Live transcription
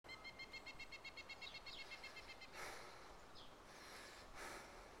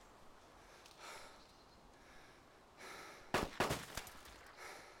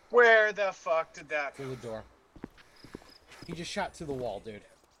Where the fuck did that Through the door. He just shot through the wall, dude.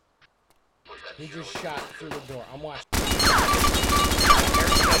 He just shot through the door. I'm watching.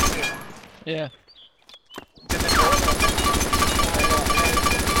 Yeah. Did the doors open?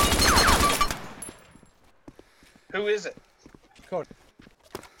 Who is it? Cody.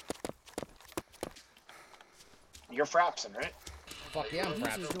 You're frapsing, right? Fuck yeah, I'm User's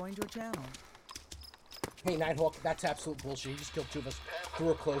frapping. joined your channel. Hey, Nighthawk, that's absolute bullshit. He just killed 2 of us through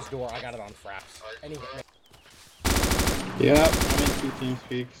a closed door. I got it on fraps. And he hit me. Yep, I'm in 2 team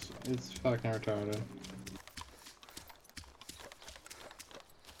speaks. It's fucking retarded.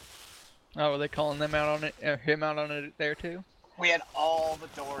 Oh, were they calling them out on it? Him out on it there too? We had all the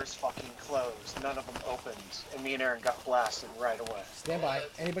doors fucking closed. None of them opened. And me and Aaron got blasted right away. Stand by.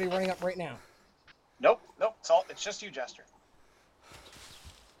 Anybody running up right now? Nope, nope. It's just you, Jester.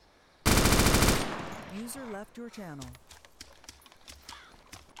 User left your channel.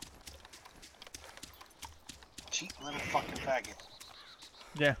 Cheap little fucking faggot.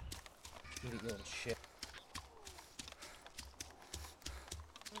 Yeah. You little shit.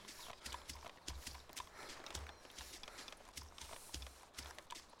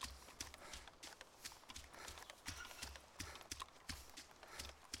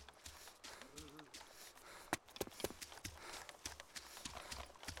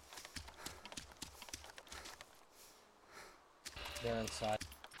 They're inside.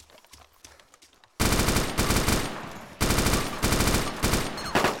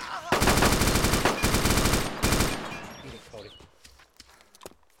 Eat it, Cody.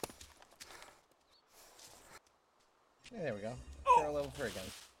 Yeah, there we go. They're level 3 again.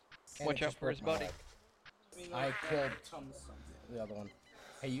 And Watch it out just for his broke my buddy. leg. I killed the other one.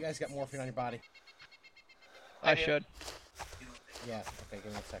 Hey, you guys got morphine on your body? I should. Yeah, okay, give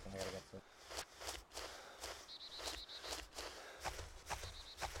me a second. I gotta get to it.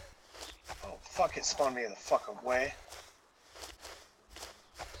 Oh, fuck, it spawned me the fuck away.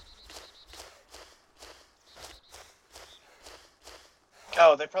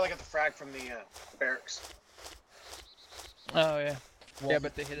 Oh, they probably got the frag from the barracks. Oh yeah. Well, Yeah,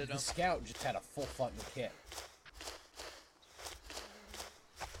 but they hit it the up. scout just had a full fucking kit.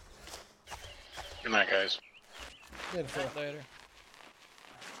 Good night, guys. Good for Later.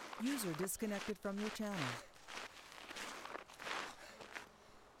 User disconnected from your channel.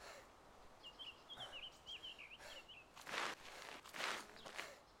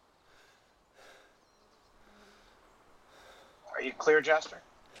 Are you clear, Jester?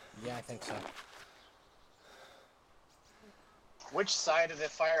 Yeah, I think so. Which side of the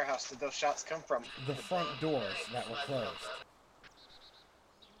firehouse did those shots come from? The front doors that were closed.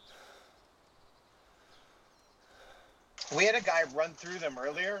 We had a guy run through them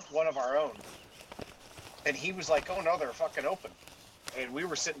earlier, one of our own. And he was like, oh no, they're fucking open. And we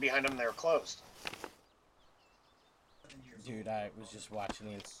were sitting behind them, they were closed. Dude, I was just watching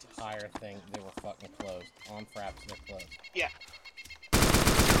the entire thing. They were fucking closed. On fraps, they're closed. Yeah.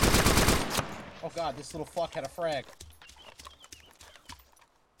 Oh god, this little fuck had a frag.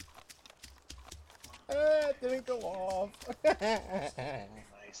 It didn't go off.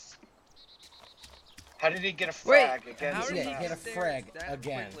 Nice. How did he get a frag again? How did Yeah, he he get a get there frag that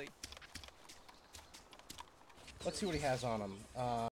again. quickly? Let's see what he has on him.